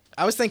like, yeah.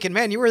 I was thinking,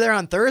 man, you were there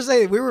on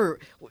Thursday.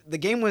 The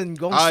game when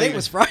Golden State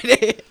was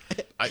Friday.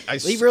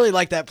 We really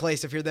like that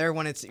place if you're there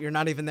when you're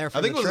not even there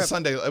for the trip. I think it was a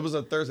Sunday. It was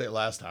a Thursday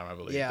last time, I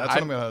believe. Yeah. That's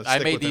what I'm going to I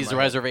made these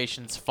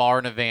reservations far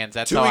in advance.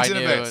 That's 2 how I weeks in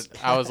knew. advance.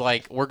 I was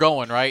like, we're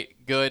going, right?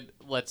 Good.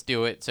 Let's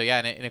do it. So, yeah,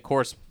 and of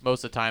course,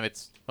 most of the time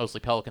it's mostly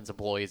Pelicans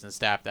employees and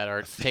staff that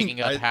are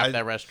taking up half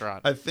that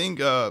restaurant. I think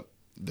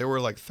there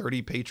were like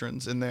 30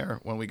 patrons in there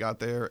when we got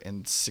there,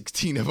 and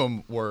 16 of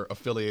them were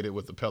affiliated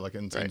with the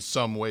Pelicans in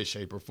some way,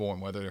 shape, or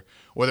form, whether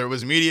it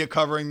was media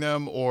covering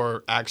them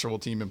or actual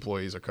team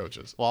employees or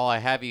coaches. While I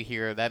have you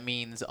here, that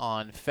means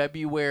on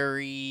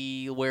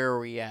February, where are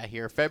we at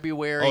here?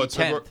 February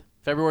 10th.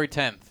 February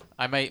 10th.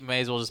 I may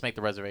as well just make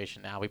the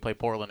reservation now. We play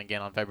Portland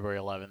again on February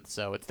 11th,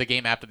 so it's the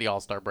game after the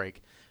All-Star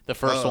break, the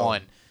first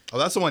one. Oh,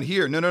 that's the one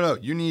here. No.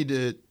 You need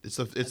to. It's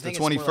the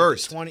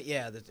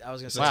 21st. I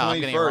was gonna say. Wow, I'm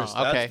getting it wrong.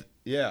 Okay.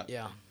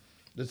 Yeah.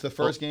 It's the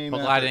first game.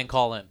 I'm glad I didn't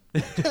call in.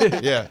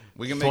 Yeah,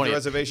 we can make the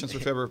reservations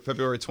for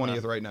February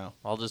 20th right now.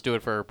 I'll just do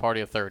it for a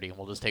party of 30, and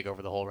we'll just take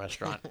over the whole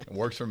restaurant. It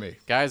works for me.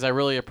 Guys, I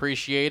really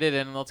appreciate it,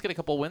 and let's get a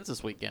couple wins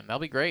this weekend. That'll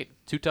be great.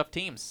 2 tough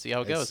teams. See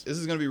how it goes. This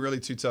is going to be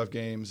really 2 tough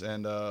games,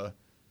 and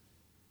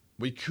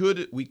we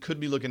could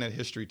be looking at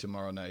history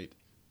tomorrow night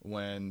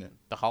when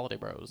the Holiday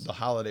Bros. The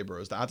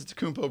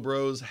Antetokounmpo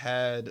Bros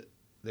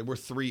they were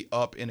 3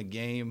 up in a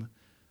game.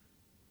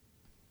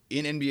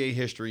 In NBA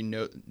history,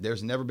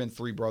 there's never been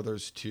 3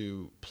 brothers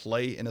to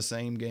play in the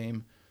same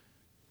game.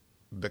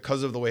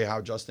 Because of the way how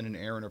Justin and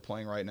Aaron are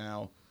playing right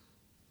now,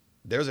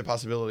 there's a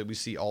possibility we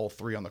see all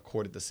 3 on the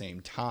court at the same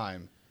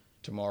time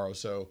tomorrow.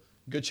 So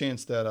good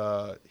chance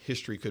that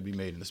history could be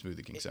made in the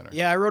Smoothie King Center.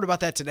 Yeah, I wrote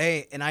about that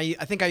today, and I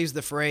think I used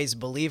the phrase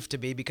 "believed to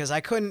be" because I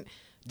couldn't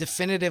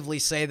definitively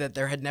say that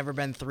there had never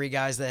been 3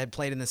 guys that had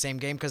played in the same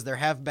game, because there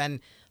have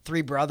been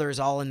 3 brothers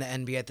all in the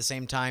NBA at the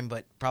same time,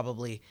 but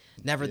probably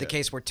never the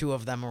case where 2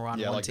 of them were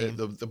on one team.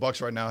 The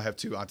Bucks right now have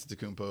 2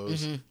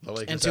 Antetokounmpos. The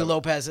Lakers and 2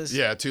 Lopez's.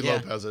 Yeah, 2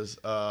 Lopez's.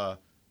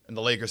 And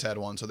the Lakers had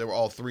one, so they were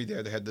all 3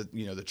 there. They had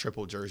the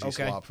triple jersey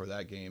swap for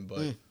that game.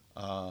 But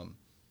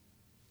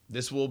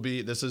this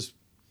is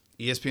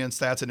ESPN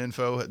stats and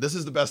info. This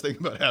is the best thing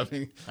about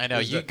having. I know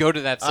you go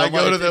to that. So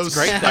much. It's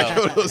great though. I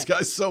go to those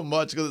guys so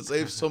much because it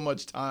saves so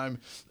much time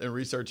in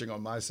researching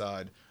on my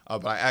side.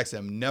 But I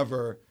actually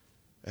never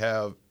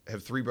have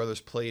 3 brothers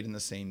played in the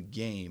same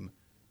game,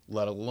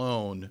 let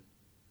alone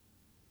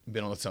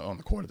been on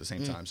the court at the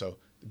same time. So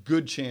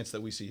good chance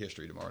that we see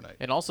history tomorrow night.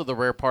 And also the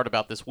rare part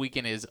about this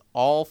weekend is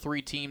all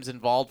three teams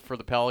involved for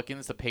the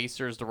Pelicans, the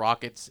Pacers, the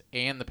Rockets,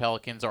 and the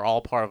Pelicans are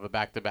all part of a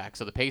back-to-back.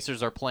 So the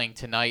Pacers are playing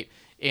tonight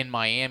in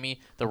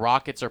Miami. The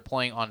Rockets are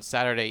playing on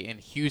Saturday in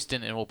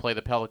Houston and will play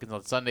the Pelicans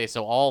on Sunday.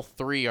 So all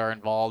three are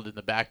involved in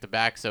the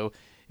back-to-back. So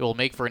it will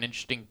make for an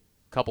interesting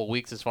couple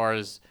weeks as far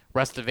as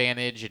rest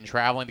advantage and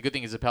traveling. The good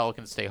thing is the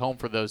Pelicans stay home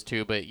for those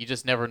two, but you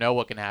just never know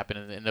what can happen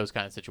in those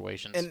kind of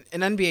situations. And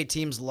NBA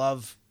teams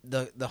love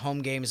the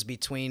home games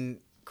between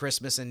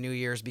Christmas and New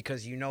Year's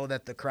because you know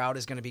that the crowd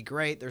is going to be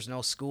great. There's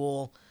no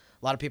school.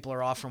 A lot of people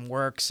are off from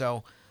work,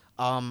 so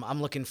I'm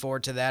looking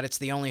forward to that. It's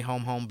the only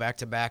home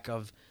back-to-back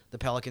of the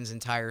Pelicans'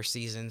 entire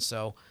season,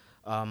 so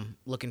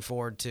looking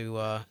forward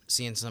to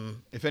seeing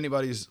some. If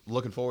anybody's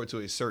looking forward to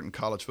a certain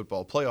college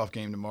football playoff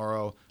game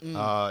tomorrow,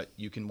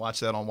 you can watch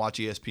that on Watch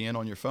ESPN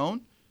on your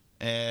phone,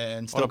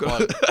 and still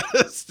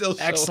still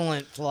show.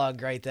 Excellent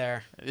plug right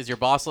there. Is your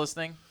boss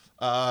listening?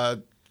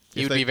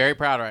 He would be very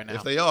proud right now.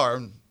 If they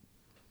are,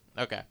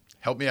 okay.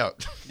 Help me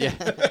out. Yeah,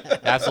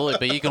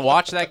 absolutely. But you can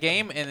watch that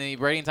game, and the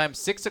rating time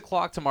 6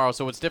 o'clock tomorrow.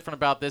 So what's different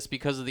about this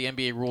because of the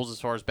NBA rules as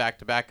far as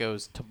back-to-back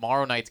goes,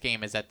 tomorrow night's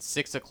game is at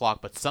 6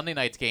 o'clock, but Sunday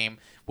night's game,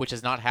 which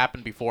has not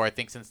happened before, I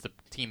think since the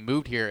team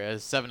moved here,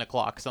 is 7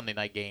 o'clock Sunday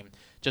night game,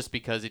 just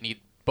because it need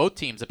both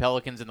teams, the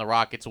Pelicans and the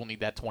Rockets, will need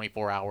that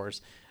 24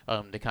 hours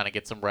to kind of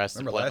get some rest.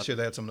 Remember last year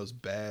they had some of those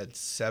bad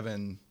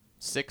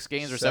 6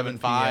 games or 7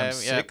 7-5.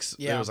 6.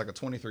 Yeah. There was like a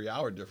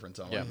 23-hour difference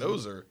on like,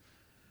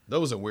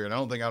 those are weird. I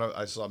don't think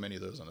I saw many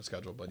of those on the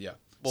schedule, but yeah.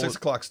 Well, 6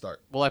 o'clock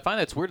start. Well, I find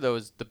that's weird, though,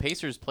 is the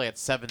Pacers play at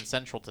 7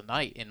 Central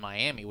tonight in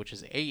Miami, which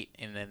is 8,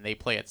 and then they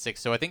play at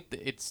 6. So I think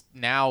it's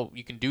now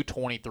you can do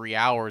 23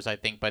 hours, I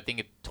think, but I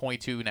think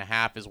 22 and a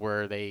half is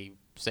where they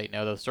say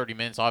no. Those 30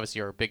 minutes obviously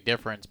are a big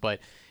difference,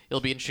 but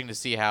it'll be interesting to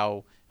see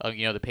how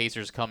the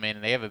Pacers come in,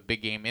 and they have a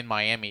big game in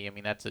Miami. I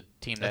mean, that's a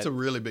team That's a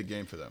really big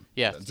game for them.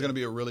 Yeah. It's going to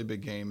be a really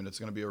big game, and it's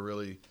going to be a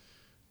really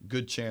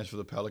good chance for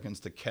the Pelicans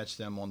to catch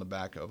them on the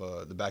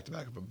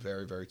back-to-back of a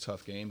very, very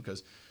tough game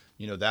because,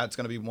 that's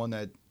going to be one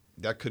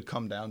that could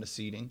come down to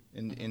seeding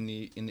in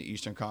the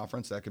Eastern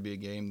Conference. That could be a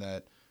game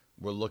that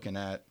we're looking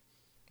at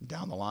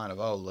down the line of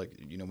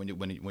when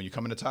you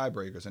come into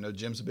tiebreakers. I know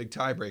Jim's a big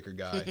tiebreaker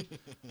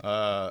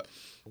guy.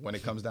 When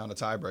it comes down to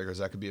tiebreakers,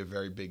 that could be a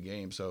very big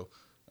game. So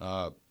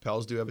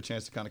Pels do have a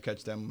chance to kind of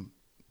catch them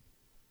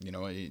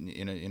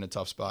in a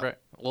tough spot. Right.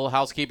 A little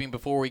housekeeping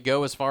before we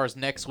go. As far as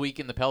next week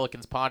in the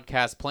Pelicans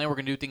podcast plan, we're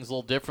going to do things a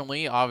little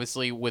differently.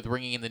 Obviously, with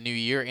ringing in the new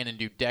year and a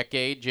new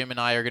decade, Jim and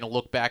I are going to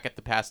look back at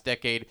the past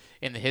decade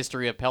in the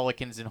history of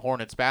Pelicans and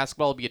Hornets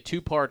basketball. It'll be a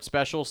 2-part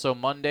special. So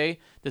Monday,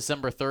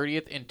 December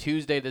 30th, and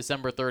Tuesday,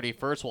 December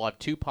 31st, we'll have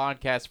 2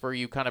 podcasts for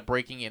you, kind of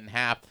breaking it in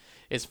half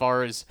as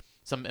far as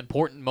some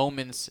important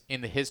moments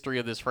in the history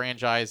of this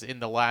franchise in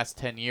the last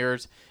 10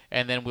 years.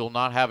 And then we'll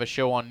not have a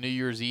show on New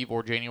Year's Eve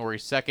or January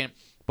 2nd.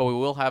 But we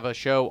will have a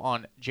show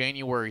on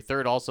January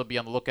 3rd. Also be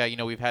on the lookout.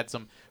 We've had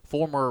some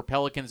former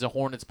Pelicans and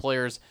Hornets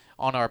players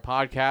on our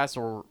podcast.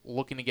 We're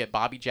looking to get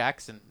Bobby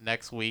Jackson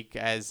next week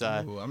as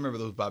I remember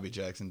those Bobby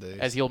Jackson days.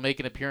 As he'll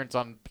make an appearance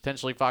on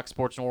potentially Fox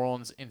Sports New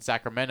Orleans in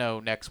Sacramento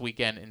next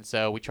weekend. And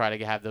so we try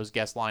to have those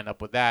guests line up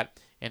with that.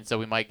 And so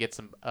we might get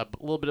a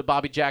little bit of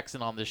Bobby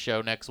Jackson on this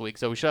show next week.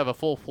 So we should have a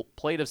full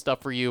plate of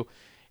stuff for you.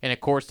 And,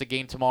 of course, the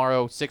game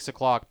tomorrow, 6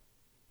 o'clock.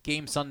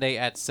 Game Sunday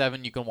at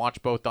 7. You can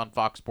watch both on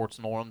Fox Sports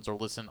New Orleans or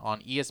listen on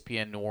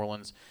ESPN New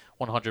Orleans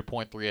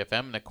 100.3 FM.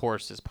 And, of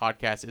course, this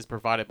podcast is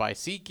provided by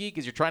SeatGeek.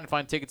 As you're trying to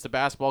find tickets to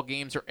basketball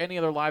games or any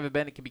other live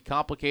event, it can be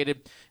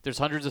complicated. There's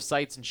hundreds of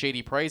sites and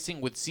shady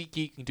pricing. With SeatGeek,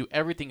 you can do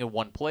everything in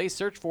one place.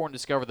 Search for and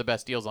discover the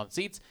best deals on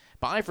seats.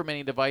 Buy from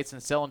any device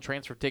and sell and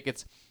transfer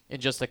tickets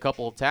in just a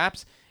couple of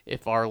taps.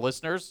 If our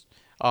listeners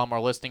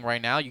are listening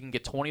right now, you can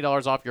get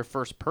 $20 off your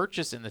first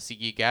purchase in the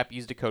SeatGeek app.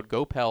 Use the code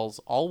GOPELS,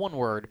 all one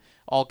word,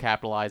 all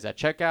capitalized at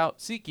checkout.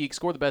 SeatGeek,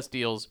 score the best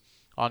deals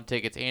on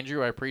tickets.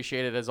 Andrew, I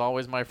appreciate it as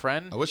always, my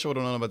friend. I wish I would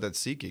have known about that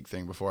SeatGeek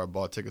thing before I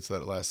bought tickets to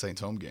that last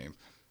Saints home game.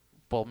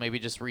 Well, maybe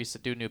just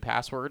do a new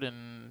password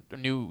and a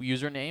new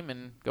username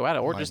and go at it,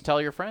 or just tell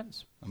your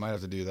friends. I might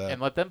have to do that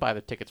and let them buy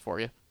the tickets for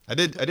you. I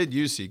did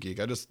use SeatGeek.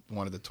 I just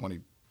wanted the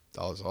 $20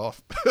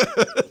 off.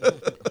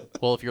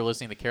 Well, if you're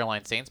listening to the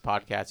Carolina Saints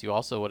podcast, you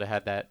also would have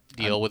had that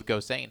deal with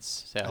Go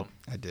Saints. So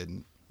I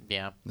didn't.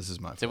 Yeah. This is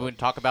my fault. So we would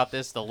talk about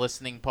this, the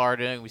listening part.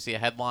 We see a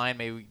headline.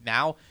 Maybe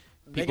now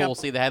people will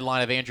see the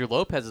headline of Andrew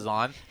Lopez is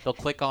on. They'll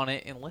click on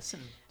it and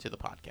listen to the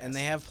podcast. And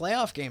they have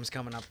playoff games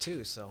coming up,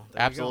 too. So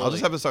absolutely. I'll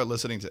just have to start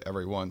listening to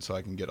every one so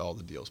I can get all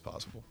the deals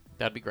possible.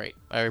 That'd be great.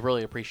 I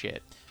really appreciate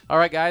it. All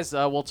right, guys.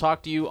 We'll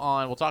talk to you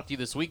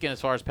this weekend as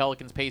far as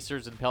Pelicans,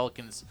 Pacers, and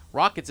Pelicans,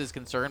 Rockets is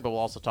concerned. But we'll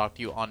also talk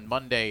to you on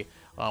Monday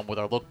with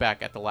our look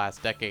back at the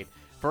last decade.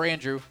 For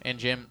Andrew and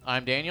Jim,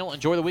 I'm Daniel.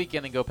 Enjoy the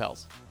weekend and go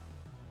Pels.